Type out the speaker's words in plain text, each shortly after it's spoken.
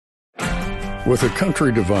With a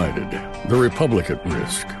country divided, the republic at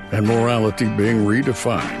risk, and morality being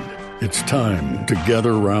redefined, it's time to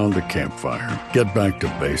gather around the campfire, get back to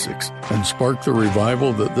basics, and spark the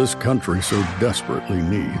revival that this country so desperately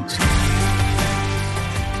needs.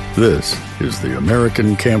 This is the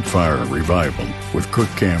American Campfire Revival with Kirk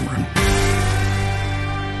Cameron.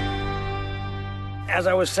 As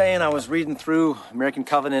I was saying, I was reading through American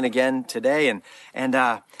Covenant again today,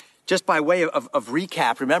 and just by way of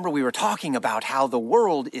recap, remember we were talking about how the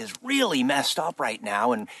world is really messed up right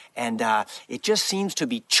now, and it just seems to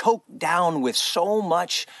be choked down with so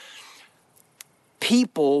much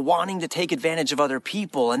people wanting to take advantage of other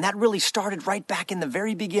people. And that really started right back in the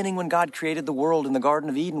very beginning when God created the world in the Garden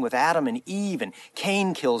of Eden with Adam and Eve, and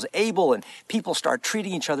Cain kills Abel, and people start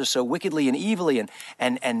treating each other so wickedly and evilly,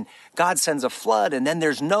 and God sends a flood, and then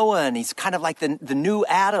there's Noah, and he's kind of like the new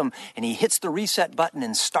Adam, and he hits the reset button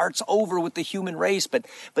and starts over with the human race, but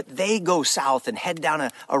they go south and head down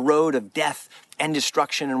a road of death and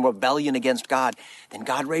destruction and rebellion against God. Then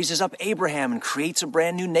God raises up Abraham and creates a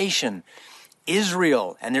brand new nation,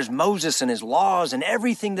 Israel, and there's Moses and his laws and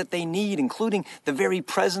everything that they need, including the very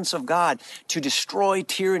presence of God to destroy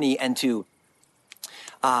tyranny and to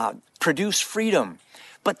produce freedom.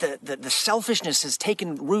 But the selfishness has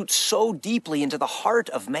taken root so deeply into the heart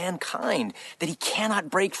of mankind that he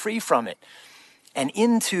cannot break free from it. And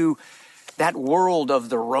into that world of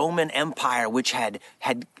the Roman Empire, which had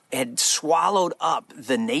swallowed up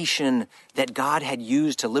the nation that God had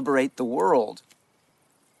used to liberate the world.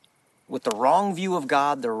 With the wrong view of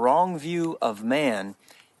God, the wrong view of man,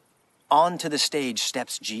 onto the stage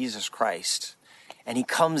steps Jesus Christ. And he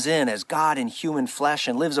comes in as God in human flesh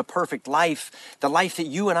and lives a perfect life, the life that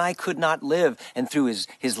you and I could not live. And through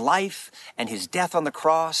his life and his death on the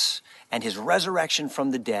cross and his resurrection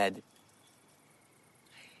from the dead,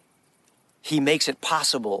 he makes it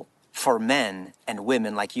possible for men and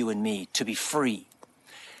women like you and me to be free.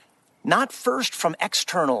 Not first from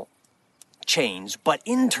external chains, but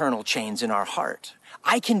internal chains in our heart.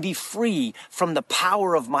 I can be free from the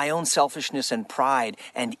power of my own selfishness and pride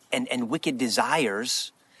and wicked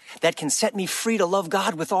desires that can set me free to love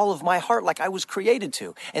God with all of my heart like I was created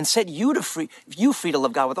to, and set you free to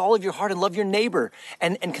love God with all of your heart and love your neighbor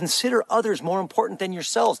and consider others more important than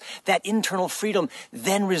yourselves. That internal freedom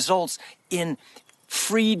then results in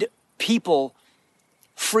freed people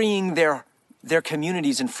freeing their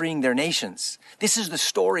communities and freeing their nations. This is the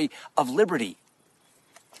story of liberty.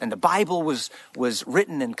 And the Bible was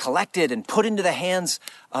written and collected and put into the hands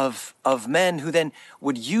of men who then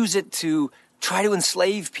would use it to try to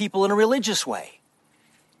enslave people in a religious way.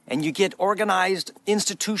 And you get organized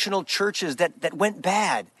institutional churches that went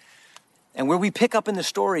bad. And where we pick up in the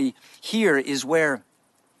story here is where,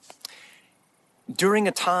 during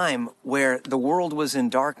a time where the world was in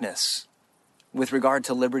darkness with regard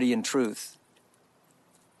to liberty and truth,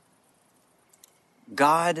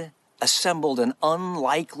 God assembled an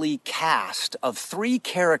unlikely cast of three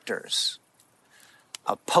characters: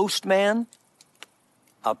 a postman,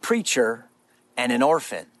 a preacher, and an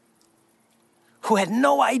orphan, who had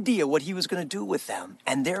no idea what he was going to do with them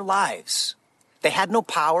and their lives. They had no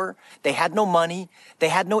power, they had no money, they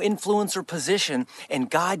had no influence or position, and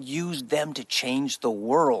God used them to change the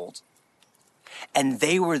world. And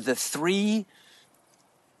they were the three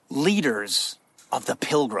leaders of the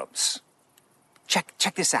Pilgrims.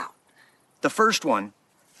 Check this out. The first one,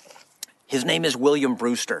 his name is William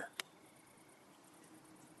Brewster.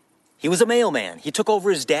 He was a mailman. He took over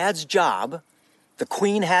his dad's job. The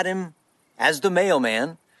Queen had him as the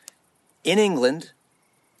mailman in England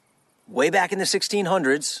way back in the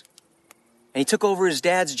 1600s. And he took over his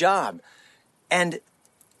dad's job. And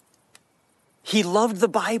he loved the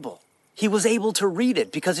Bible. He was able to read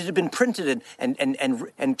it because it had been printed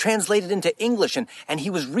and translated into English. And he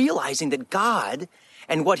was realizing that God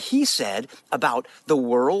and what he said about the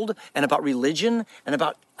world and about religion and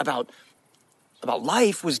about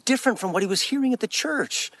life was different from what he was hearing at the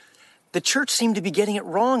church. The church seemed to be getting it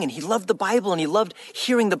wrong, and he loved the Bible, and he loved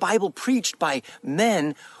hearing the Bible preached by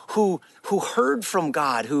men who heard from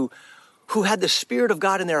God, who had the Spirit of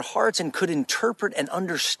God in their hearts and could interpret and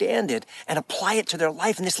understand it and apply it to their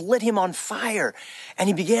life. And this lit him on fire, and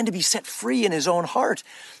he began to be set free in his own heart.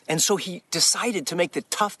 And so he decided to make the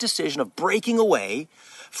tough decision of breaking away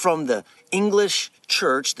from the English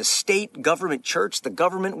church, the state government church. The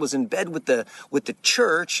government was in bed with the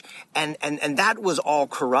church, and that was all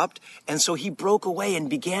corrupt. And so he broke away and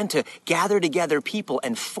began to gather together people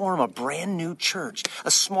and form a brand new church,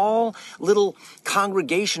 a small little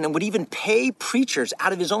congregation, and would even pay preachers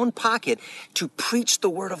out of his own pocket to preach the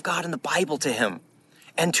word of God and the Bible to him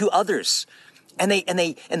and to others. And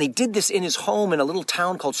they did this in his home in a little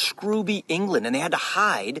town called Scrooby, England. And they had to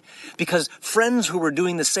hide because friends who were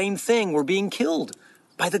doing the same thing were being killed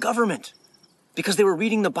by the government because they were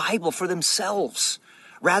reading the Bible for themselves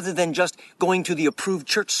rather than just going to the approved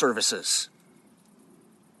church services.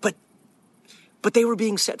 But they were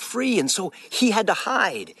being set free, and so he had to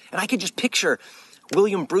hide. And I could just picture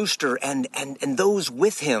William Brewster and those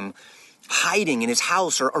with him hiding in his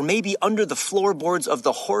house or maybe under the floorboards of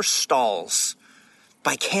the horse stalls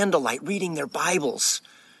by candlelight, reading their Bibles,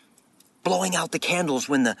 blowing out the candles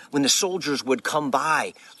when the soldiers would come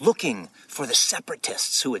by, looking for the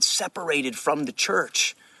separatists who had separated from the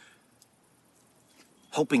church,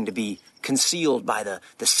 hoping to be concealed by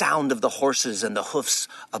the sound of the horses and the hoofs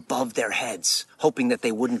above their heads, hoping that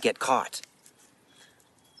they wouldn't get caught.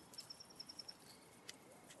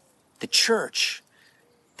 The church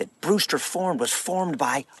that Brewster formed was formed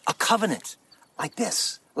by a covenant like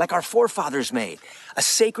this, like our forefathers made, a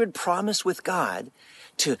sacred promise with God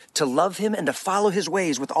to love him and to follow his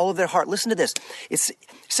ways with all of their heart. Listen to this. It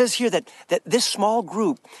says here that this small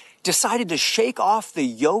group decided to shake off the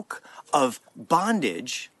yoke of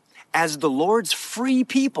bondage as the Lord's free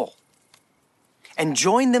people and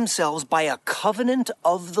join themselves by a covenant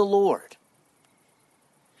of the Lord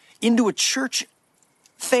into a church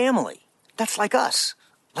family that's like us,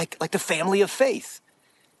 like the family of faith,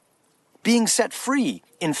 being set free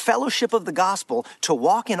in fellowship of the gospel to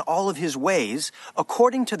walk in all of his ways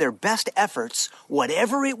according to their best efforts,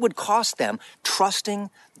 whatever it would cost them, trusting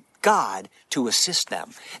God to assist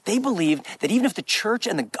them. They believed that even if the church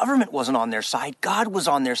and the government wasn't on their side, God was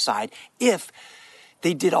on their side if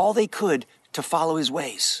they did all they could to follow his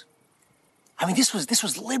ways. I mean, this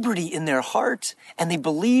was liberty in their heart, and they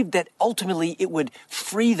believed that ultimately it would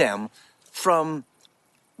free them from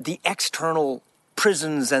the external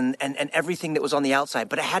prisons and everything that was on the outside,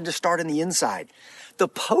 but it had to start on the inside. The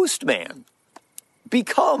postman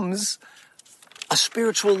becomes a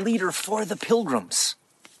spiritual leader for the pilgrims.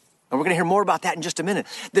 And we're going to hear more about that in just a minute.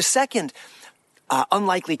 The second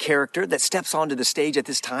unlikely character that steps onto the stage at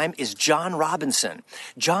this time is John Robinson.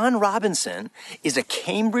 John Robinson is a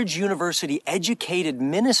Cambridge University educated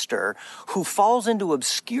minister who falls into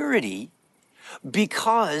obscurity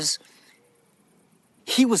because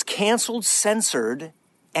he was canceled, censored,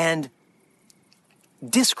 and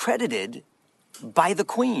discredited by the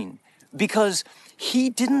Queen because he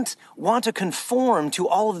didn't want to conform to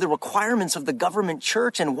all of the requirements of the government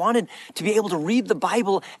church and wanted to be able to read the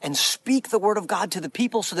Bible and speak the word of God to the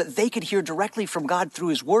people so that they could hear directly from God through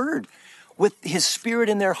his word with his spirit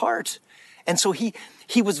in their heart. And so he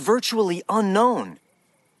was virtually unknown.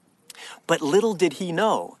 But little did he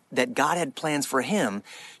know that God had plans for him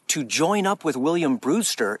to join up with William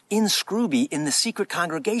Brewster in Scrooby in the secret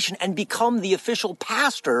congregation and become the official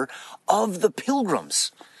pastor of the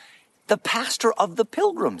Pilgrims. The pastor of the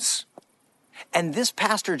Pilgrims. And this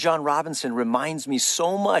pastor, John Robinson, reminds me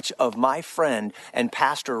so much of my friend and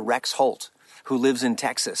pastor Rex Holt, who lives in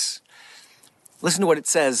Texas. Listen to what it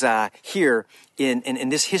says here in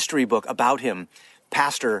this history book about him,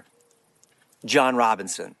 Pastor John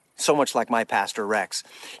Robinson. So much like my pastor Rex.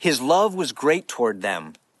 His love was great toward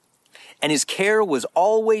them, and his care was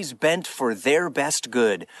always bent for their best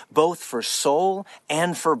good, both for soul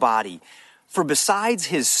and for body. For besides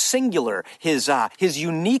his singular, his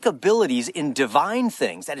unique abilities in divine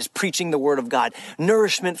things, that is preaching the word of God,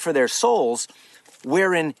 nourishment for their souls,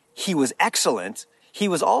 wherein he was excellent, he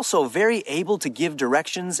was also very able to give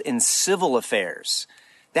directions in civil affairs.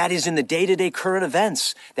 That is in the day-to-day current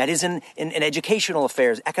events. That is in educational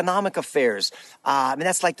affairs, economic affairs.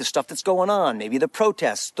 That's like the stuff that's going on. Maybe the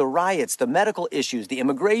protests, the riots, the medical issues, the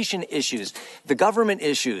immigration issues, the government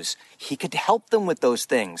issues. He could help them with those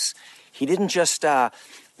things. He didn't just,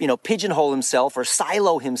 pigeonhole himself or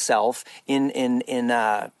silo himself in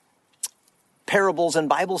parables and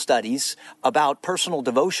Bible studies about personal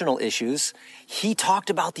devotional issues. He talked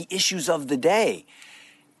about the issues of the day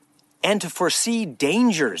and to foresee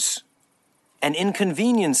dangers and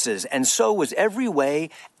inconveniences, and so was every way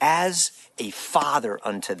as a father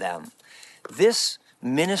unto them. This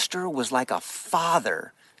minister was like a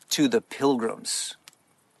father to the pilgrims,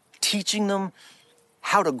 teaching them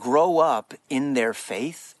how to grow up in their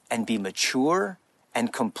faith and be mature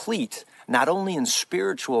and complete, not only in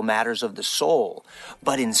spiritual matters of the soul,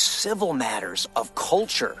 but in civil matters of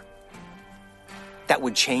culture that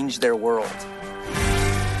would change their world.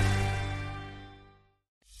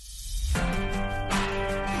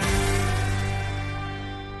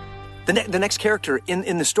 The next character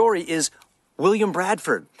in the story is William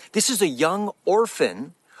Bradford. This is a young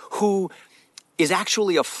orphan who is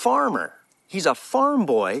actually a farmer. He's a farm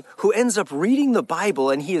boy who ends up reading the Bible,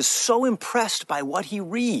 and he is so impressed by what he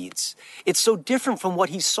reads. It's so different from what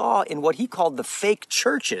he saw in what he called the fake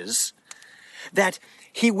churches that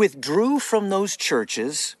he withdrew from those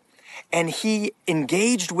churches and he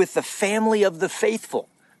engaged with the family of the faithful.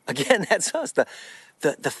 Again, that's us, the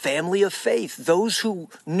family of faith, those who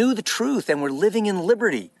knew the truth and were living in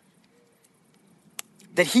liberty.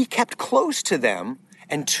 That he kept close to them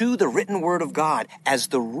and to the written word of God as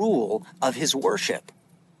the rule of his worship.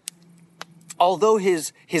 Although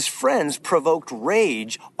his friends provoked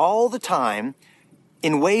rage all the time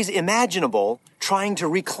in ways imaginable, trying to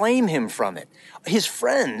reclaim him from it. His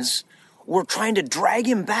friends were trying to drag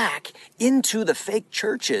him back into the fake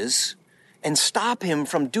churches and stop him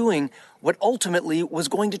from doing what ultimately was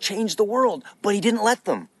going to change the world. But he didn't let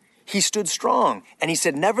them. He stood strong, and he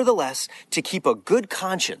said, nevertheless, to keep a good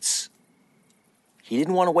conscience. He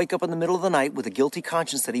didn't want to wake up in the middle of the night with a guilty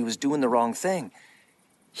conscience that he was doing the wrong thing.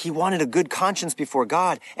 He wanted a good conscience before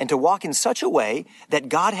God and to walk in such a way that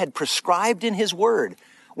God had prescribed in his word.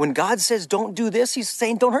 When God says, don't do this, he's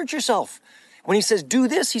saying, don't hurt yourself. When he says, do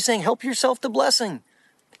this, he's saying, help yourself to blessing.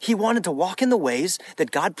 He wanted to walk in the ways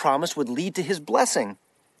that God promised would lead to his blessing.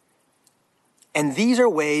 And these are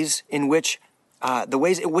ways in which, the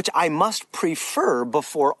ways in which I must prefer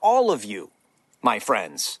before all of you, my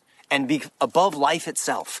friends, and be above life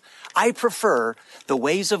itself. I prefer the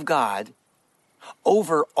ways of God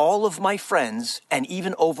over all of my friends and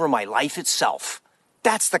even over my life itself.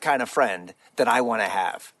 That's the kind of friend that I want to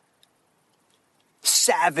have.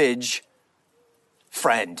 Savage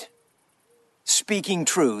friend, speaking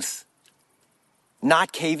truth,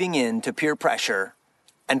 not caving in to peer pressure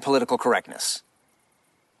and political correctness.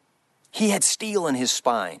 He had steel in his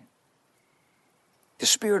spine. The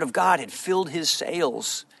Spirit of God had filled his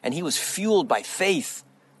sails, and he was fueled by faith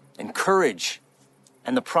and courage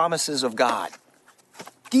and the promises of God.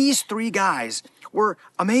 These three guys were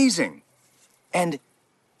amazing. And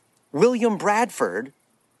William Bradford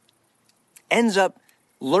ends up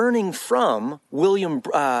learning from William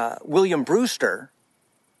Brewster,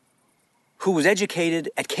 who was educated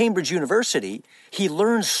at Cambridge University. He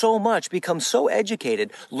learns so much, becomes so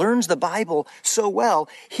educated, learns the Bible so well,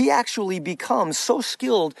 he actually becomes so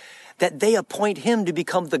skilled that they appoint him to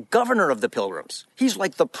become the governor of the Pilgrims. He's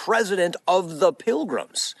like the president of the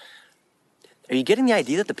Pilgrims. Are you getting the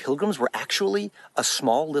idea that the Pilgrims were actually a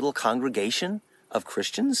small little congregation of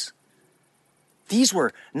Christians? These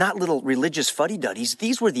were not little religious fuddy-duddies.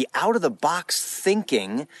 These were the out-of-the-box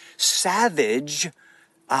thinking, savage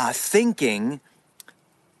thinking,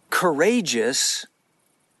 courageous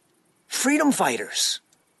freedom fighters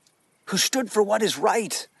who stood for what is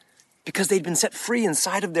right because they'd been set free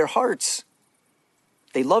inside of their hearts.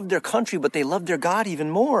 They loved their country, but they loved their God even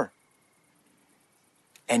more.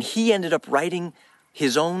 And he ended up writing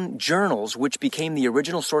his own journals, which became the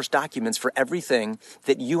original source documents for everything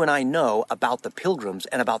that you and I know about the Pilgrims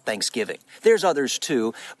and about Thanksgiving. There's others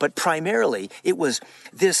too, but primarily it was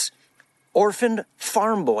this orphaned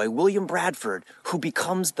farm boy, William Bradford, who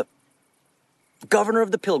becomes the governor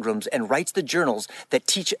of the Pilgrims and writes the journals that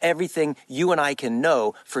teach everything you and I can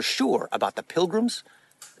know for sure about the Pilgrims,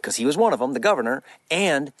 because he was one of them, the governor,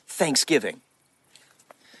 and Thanksgiving.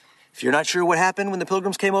 If you're not sure what happened when the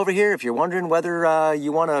Pilgrims came over here, if you're wondering whether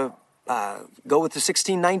you want to go with the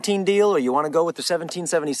 1619 deal, or you want to go with the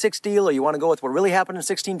 1776 deal, or you want to go with what really happened in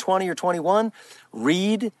 1620 or 21,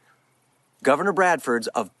 read Governor Bradford's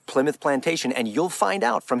of Plymouth Plantation, and you'll find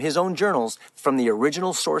out from his own journals, from the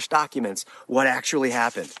original source documents, what actually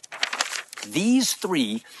happened. These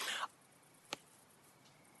three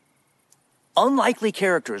unlikely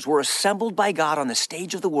characters were assembled by God on the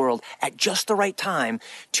stage of the world at just the right time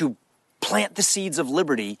to plant the seeds of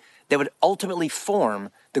liberty that would ultimately form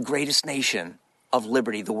the greatest nation of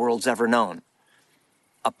liberty the world's ever known.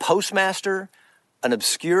 A postmaster, an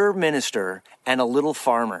obscure minister, and a little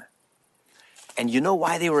farmer. And you know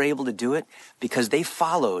why they were able to do it? Because they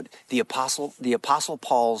followed the Apostle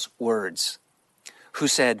Paul's words, who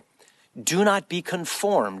said, "Do not be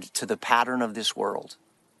conformed to the pattern of this world,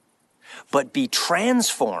 but be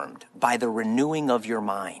transformed by the renewing of your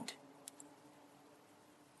mind."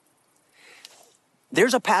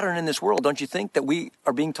 There's a pattern in this world, don't you think, that we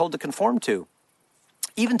are being told to conform to?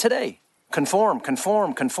 Even today. Conform,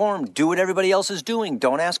 conform, conform. Do what everybody else is doing.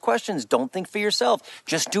 Don't ask questions. Don't think for yourself.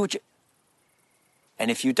 Just do what you... And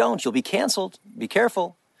if you don't, you'll be canceled. Be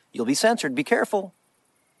careful. You'll be censored. Be careful.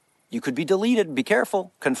 You could be deleted. Be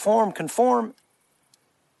careful. Conform, conform.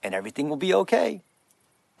 And everything will be okay,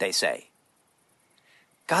 they say.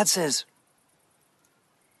 God says,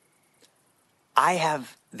 I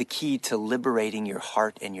have the key to liberating your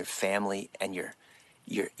heart and your family and your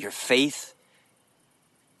faith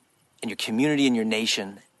and your community and your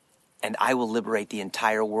nation. And I will liberate the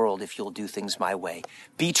entire world if you'll do things my way.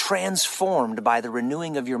 Be transformed by the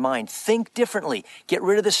renewing of your mind. Think differently. Get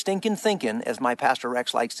rid of the stinking thinking, as my pastor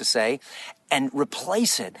Rex likes to say, and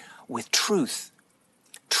replace it with truth.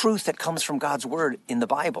 Truth that comes from God's word in the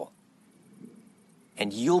Bible.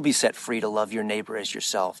 And you'll be set free to love your neighbor as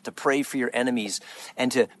yourself, to pray for your enemies,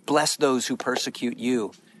 and to bless those who persecute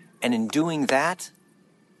you. And in doing that,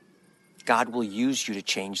 God will use you to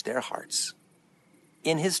change their hearts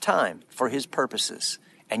in his time for his purposes.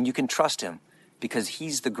 And you can trust him because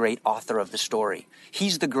he's the great author of the story.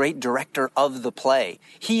 He's the great director of the play.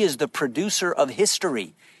 He is the producer of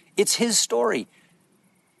history. It's his story.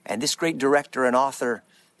 And this great director and author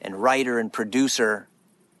and writer and producer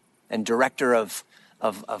and director of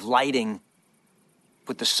lighting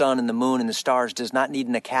with the sun and the moon and the stars does not need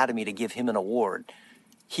an academy to give him an award.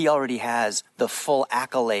 He already has the full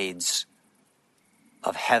accolades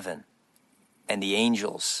of heaven and the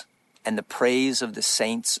angels and the praise of the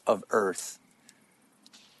saints of earth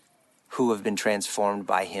who have been transformed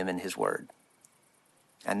by him and his word.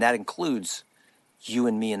 And that includes you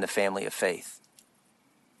and me in the family of faith.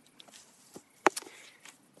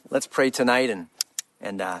 Let's pray tonight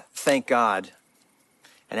and thank God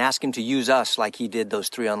and ask him to use us like he did those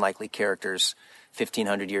three unlikely characters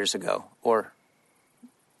 1,500 years ago, or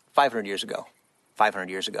 500 years ago, 500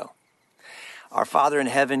 years ago. Our Father in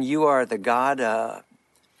heaven, you are the God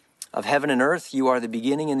of heaven and earth. You are the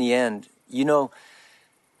beginning and the end. You know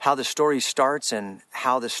how the story starts and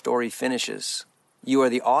how the story finishes. You are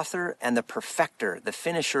the author and the perfecter, the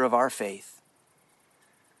finisher of our faith.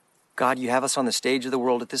 God, you have us on the stage of the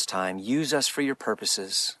world at this time. Use us for your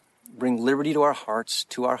purposes. Bring liberty to our hearts,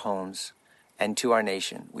 to our homes, and to our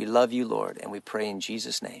nation. We love you, Lord, and we pray in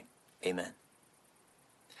Jesus' name. Amen.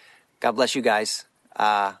 God bless you guys.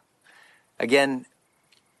 Again,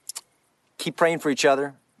 keep praying for each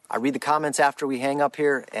other. I read the comments after we hang up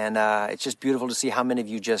here, and it's just beautiful to see how many of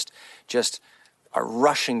you just are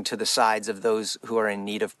rushing to the sides of those who are in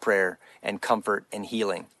need of prayer and comfort and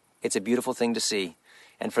healing. It's a beautiful thing to see.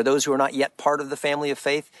 And for those who are not yet part of the family of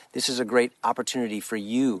faith, this is a great opportunity for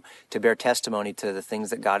you to bear testimony to the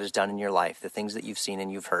things that God has done in your life, the things that you've seen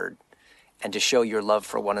and you've heard, and to show your love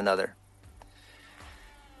for one another.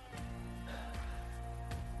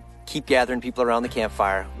 Keep gathering people around the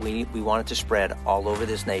campfire. We want it to spread all over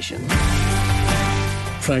this nation.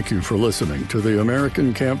 Thank you for listening to the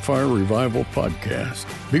American Campfire Revival Podcast.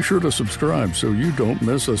 Be sure to subscribe so you don't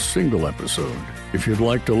miss a single episode. If you'd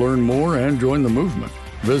like to learn more and join the movement,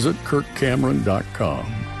 visit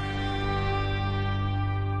kirkcameron.com.